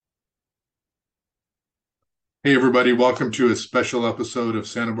Hey, everybody, welcome to a special episode of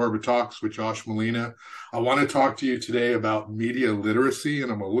Santa Barbara Talks with Josh Molina. I want to talk to you today about media literacy,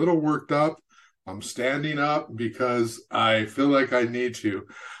 and I'm a little worked up. I'm standing up because I feel like I need to.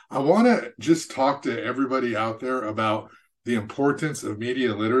 I want to just talk to everybody out there about the importance of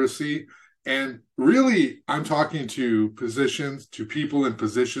media literacy. And really, I'm talking to people in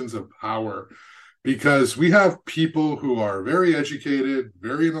positions of power, because we have people who are very educated,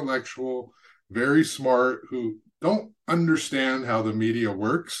 very intellectual, very smart, who don't understand how the media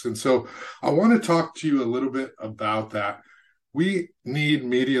works. And so I want to talk to you a little bit about that. We need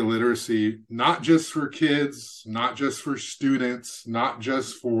media literacy, not just for kids, not just for students, not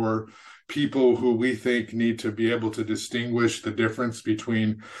just for people who we think need to be able to distinguish the difference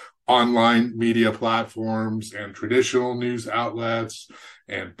between online media platforms and traditional news outlets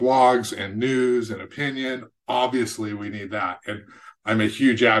and blogs and news and opinion. Obviously, we need that. And I'm a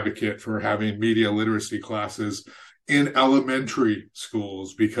huge advocate for having media literacy classes in elementary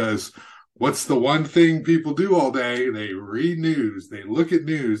schools, because what's the one thing people do all day? They read news, they look at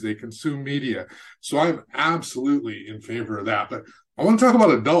news, they consume media. So I'm absolutely in favor of that. But I want to talk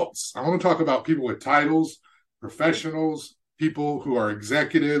about adults. I want to talk about people with titles, professionals, people who are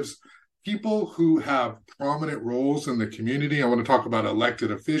executives, people who have prominent roles in the community. I want to talk about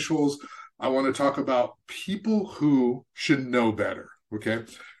elected officials. I want to talk about people who should know better. Okay.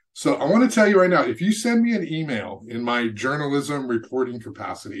 So I want to tell you right now, if you send me an email in my journalism reporting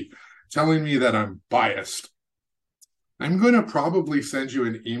capacity telling me that I'm biased, I'm going to probably send you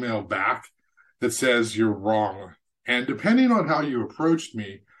an email back that says you're wrong. And depending on how you approached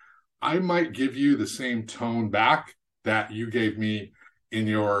me, I might give you the same tone back that you gave me in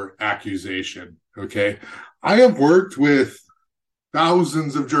your accusation. Okay. I have worked with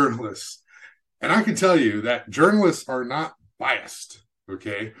thousands of journalists, and I can tell you that journalists are not biased.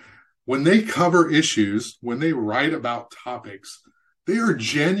 Okay. When they cover issues, when they write about topics, they are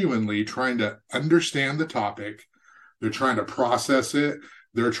genuinely trying to understand the topic. They're trying to process it.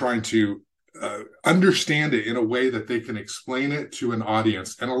 They're trying to understand it in a way that they can explain it to an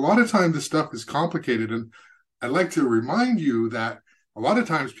audience. And a lot of times this stuff is complicated. And I'd like to remind you that a lot of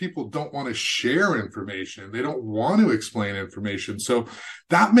times people don't want to share information. They don't want to explain information. So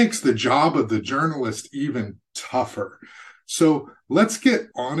that makes the job of the journalist even tougher. So let's get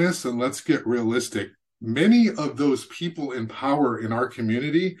honest and let's get realistic. Many of those people in power in our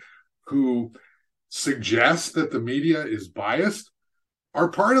community who suggest that the media is biased are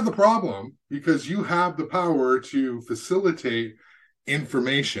part of the problem, because you have the power to facilitate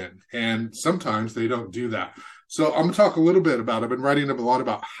information, and sometimes they don't do that. So I'm going to talk a little bit about, I've been writing a lot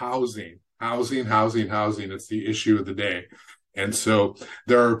about housing. It's the issue of the day. And so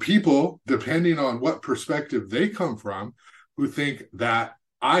there are people, depending on what perspective they come from, who think that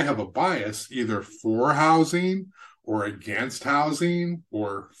I have a bias either for housing or against housing,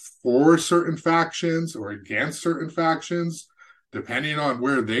 or for certain factions or against certain factions. Depending on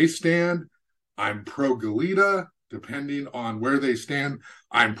where they stand, I'm pro Goleta. Depending on where they stand,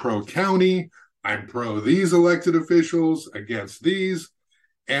 I'm pro county. I'm pro these elected officials against these.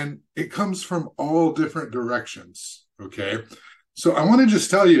 And it comes from all different directions. Okay. So I want to just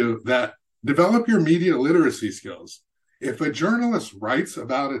tell you that develop your media literacy skills. If a journalist writes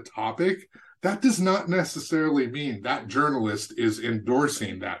about a topic, that does not necessarily mean that journalist is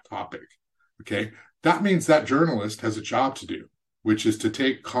endorsing that topic. Okay. That means that journalist has a job to do, which is to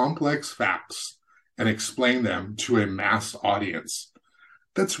take complex facts and explain them to a mass audience.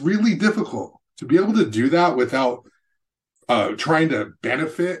 That's really difficult. To be able to do that without trying to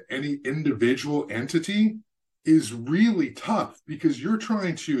benefit any individual entity is really tough, because you're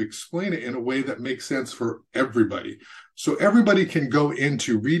trying to explain it in a way that makes sense for everybody. So everybody can go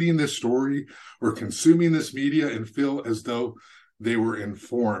into reading this story or consuming this media and feel as though they were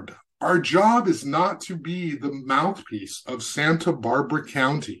informed. Our job is not to be the mouthpiece of Santa Barbara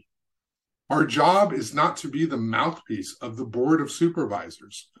County. Our job is not to be the mouthpiece of the Board of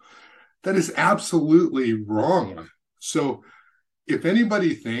Supervisors. That is absolutely wrong. So if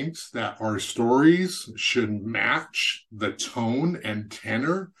anybody thinks that our stories should match the tone and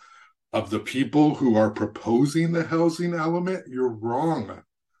tenor of the people who are proposing the housing element, you're wrong.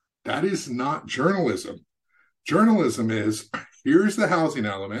 That is not journalism. Journalism is, here's the housing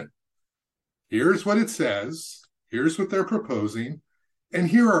element, here's what it says, here's what they're proposing, and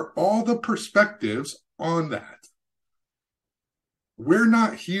here are all the perspectives on that. We're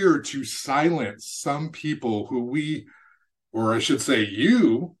not here to silence some people who we, or I should say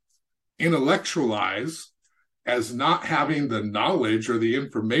you, intellectualize as not having the knowledge or the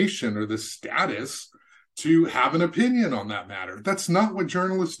information or the status to have an opinion on that matter. That's not what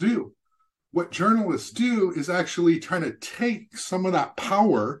journalists do. What journalists do is actually trying to take some of that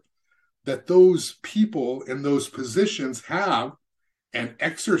power that those people in those positions have and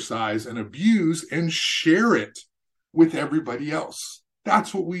exercise and abuse and share it with everybody else.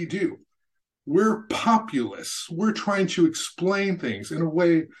 That's what we do. We're populists. We're trying to explain things in a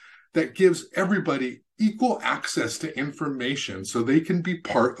way that gives everybody equal access to information so they can be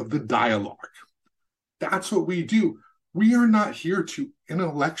part of the dialogue. That's what we do. We are not here to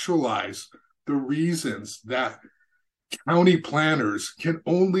intellectualize the reasons that county planners can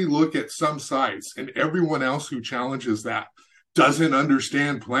only look at some sites and everyone else who challenges that doesn't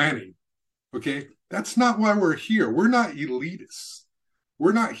understand planning. Okay? That's not why we're here. We're not elitists.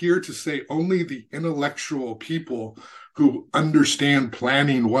 We're not here to say only the intellectual people who understand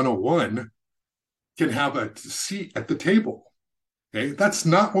planning 101 can have a seat at the table. Okay? That's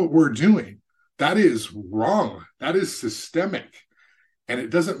not what we're doing. That is wrong. That is systemic. And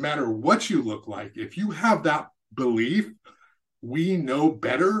it doesn't matter what you look like. If you have that belief, we know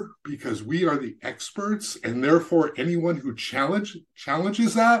better because we are the experts, and therefore anyone who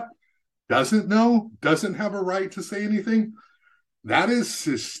challenges that doesn't know, doesn't have a right to say anything. That is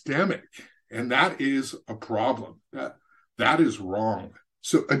systemic, and that is a problem. That is wrong.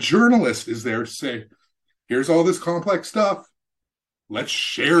 So a journalist is there to say, here's all this complex stuff. Let's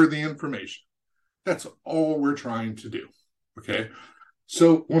share the information. That's all we're trying to do. Okay.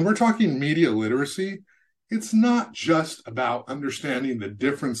 So when we're talking media literacy, it's not just about understanding the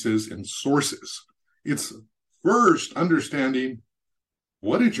differences in sources. It's first understanding,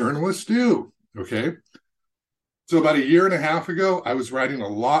 what do journalists do? Okay. So about a year and a half ago, I was writing a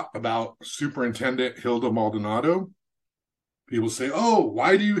lot about Superintendent Hilda Maldonado. People say, oh,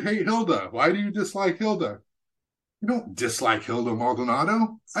 why do you hate Hilda? Why do you dislike Hilda? You don't dislike Hilda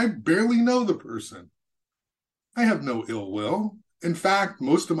Maldonado. I barely know the person. I have no ill will. In fact,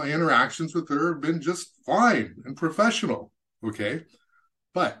 most of my interactions with her have been just fine and professional, okay?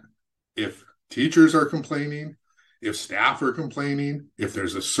 But if teachers are complaining, if staff are complaining, if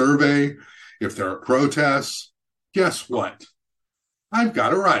there's a survey, if there are protests, guess what? I've got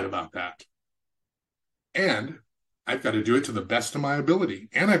to write about that. And I've got to do it to the best of my ability.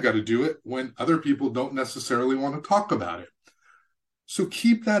 And I've got to do it when other people don't necessarily want to talk about it. So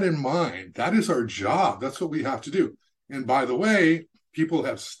keep that in mind. That is our job. That's what we have to do. And by the way, people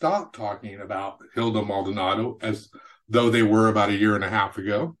have stopped talking about Hilda Maldonado as though they were about a year and a half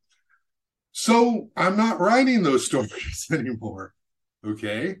ago. So I'm not writing those stories anymore.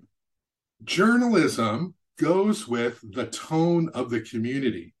 Okay? Journalism goes with the tone of the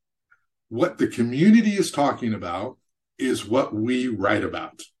community. What the community is talking about is what we write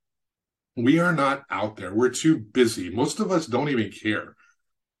about. We are not out there. We're too busy. Most of us don't even care.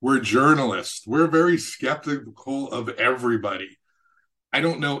 We're journalists. We're very skeptical of everybody. I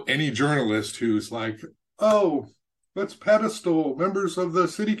don't know any journalist who's like, oh, let's pedestal members of the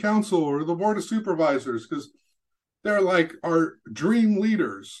city council or the board of supervisors because they're like our dream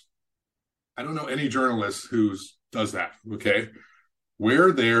leaders. I don't know any journalist who does that, okay?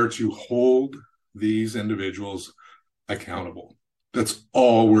 We're there to hold these individuals accountable. That's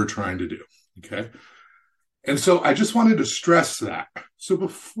all we're trying to do, okay? And so I just wanted to stress that. So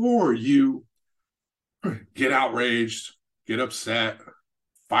before you get outraged, get upset,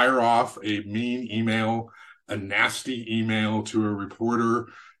 fire off a mean email, a nasty email to a reporter,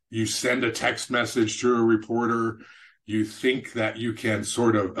 you send a text message to a reporter, you think that you can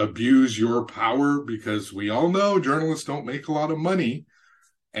sort of abuse your power because we all know journalists don't make a lot of money.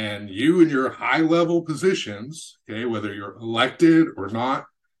 And you in your high-level positions, okay, whether you're elected or not,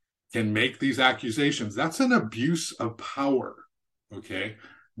 can make these accusations. That's an abuse of power, okay?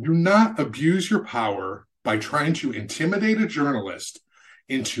 Do not abuse your power by trying to intimidate a journalist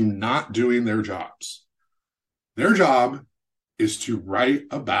into not doing their jobs. Their job is to write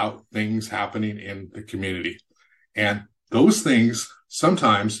about things happening in the community. And those things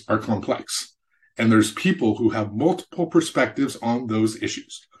sometimes are complex. And there's people who have multiple perspectives on those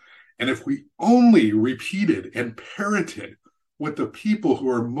issues. And if we only repeated and parroted what the people who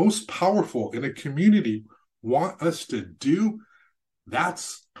are most powerful in a community want us to do,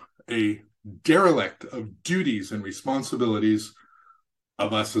 that's a derelict of duties and responsibilities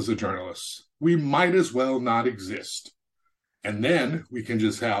of us as a journalist. We might as well not exist. And then we can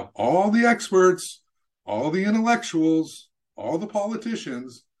just have all the experts, all the intellectuals, all the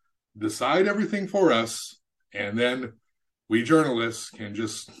politicians decide everything for us. And then we journalists can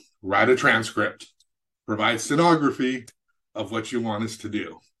just write a transcript, provide stenography of what you want us to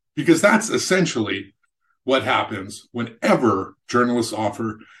do. Because that's essentially what happens whenever journalists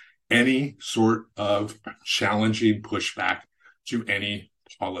offer any sort of challenging pushback to any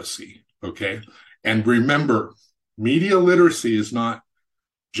policy. Okay. And remember, media literacy is not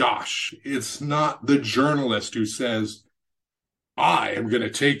Josh. It's not the journalist who says, I am going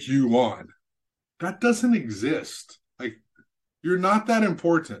to take you on. That doesn't exist. Like, you're not that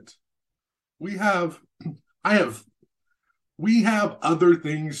important. We have other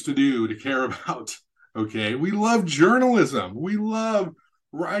things to do to care about. Okay. We love journalism. We love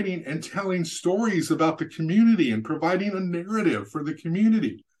writing and telling stories about the community and providing a narrative for the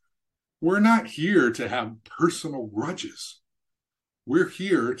community. We're not here to have personal grudges. We're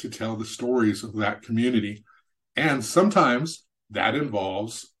here to tell the stories of that community. And sometimes that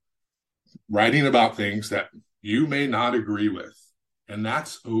involves writing about things that you may not agree with. And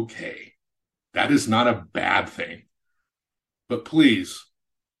that's okay. That is not a bad thing. But please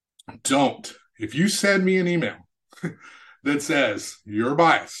don't. If you send me an email that says you're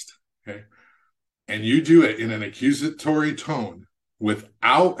biased, okay, and you do it in an accusatory tone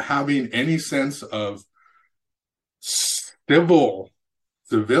without having any sense of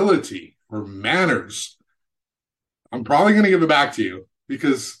civility or manners, I'm probably going to give it back to you,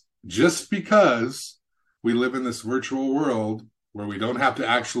 because just because we live in this virtual world where we don't have to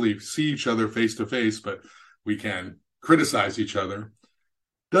actually see each other face to face, but we can criticize each other,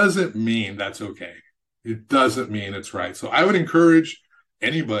 doesn't mean that's okay. It doesn't mean it's right. So I would encourage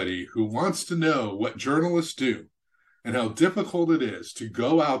anybody who wants to know what journalists do and how difficult it is to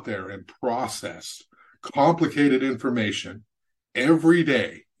go out there and process complicated information every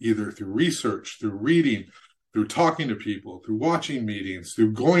day, either through research, through reading, through talking to people, through watching meetings,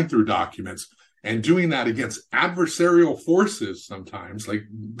 through going through documents, and doing that against adversarial forces sometimes. Like,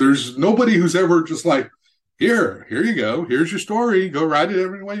 there's nobody who's ever just like, here you go. Here's your story. Go write it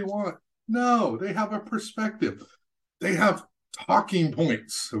every way you want. No, they have a perspective. They have talking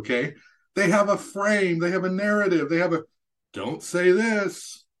points, okay? They have a frame. They have a narrative. They have a, don't say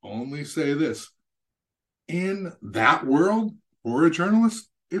this, only say this. In that world, for a journalist,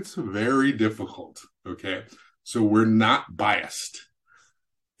 it's very difficult, okay? So we're not biased.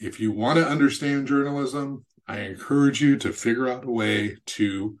 If you want to understand journalism, I encourage you to figure out a way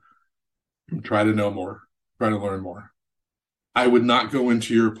to try to know more, try to learn more. I would not go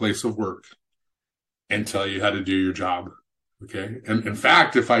into your place of work and tell you how to do your job, okay? And in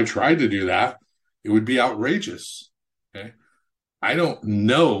fact, if I tried to do that, it would be outrageous, okay? I don't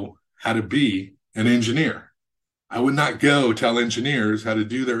know how to be an engineer. I would not go tell engineers how to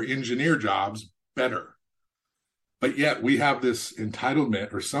do their engineer jobs better. But yet we have this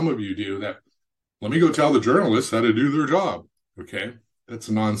entitlement, or some of you do, that let me go tell the journalists how to do their job. Okay, that's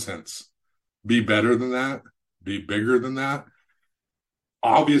nonsense. Be better than that. Be bigger than that.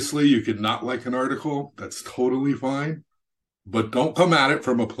 Obviously, you could not like an article. That's totally fine. But don't come at it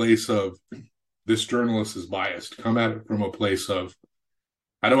from a place of, this journalist is biased. Come at it from a place of,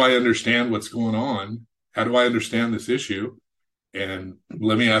 how do I understand what's going on? How do I understand this issue? And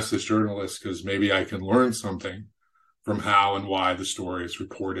let me ask this journalist, because maybe I can learn something from how and why the story is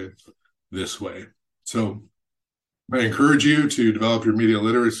reported this way. So I encourage you to develop your media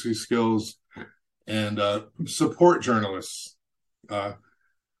literacy skills and support journalists.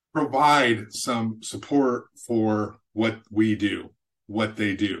 Provide some support for what we do, what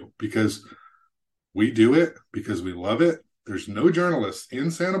they do, because we do it because we love it. There's no journalist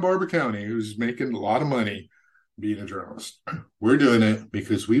in Santa Barbara County who's making a lot of money being a journalist. We're doing it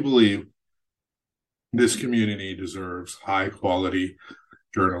because we believe this community deserves high quality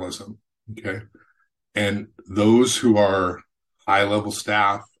journalism. Okay. And those who are high level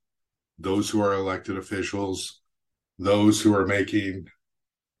staff, those who are elected officials, those who are making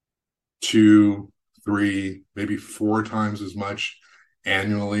 2, 3, maybe 4 times as much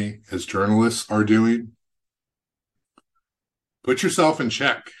annually as journalists are doing, put yourself in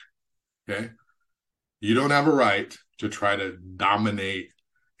check. Okay. You don't have a right to try to dominate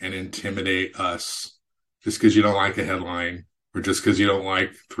and intimidate us just because you don't like a headline or just because you don't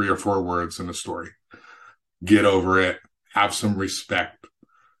like 3 or 4 words in a story. Get over it. Have some respect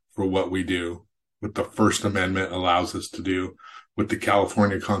for what we do, what the First Amendment allows us to do, what the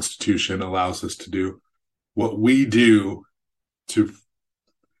California Constitution allows us to do, what we do to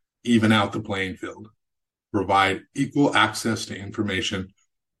even out the playing field, provide equal access to information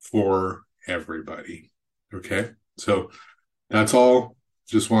for everybody. Okay. So that's all.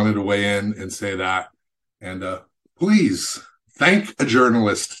 Just wanted to weigh in and say that. And please thank a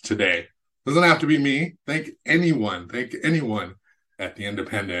journalist today. Doesn't have to be me. Thank anyone. Thank anyone at The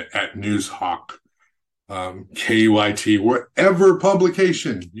Independent, at Newshawk, KUIT, whatever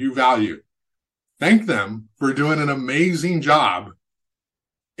publication you value. Thank them for doing an amazing job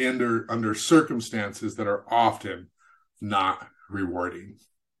under circumstances that are often not rewarding.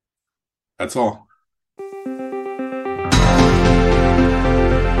 That's all.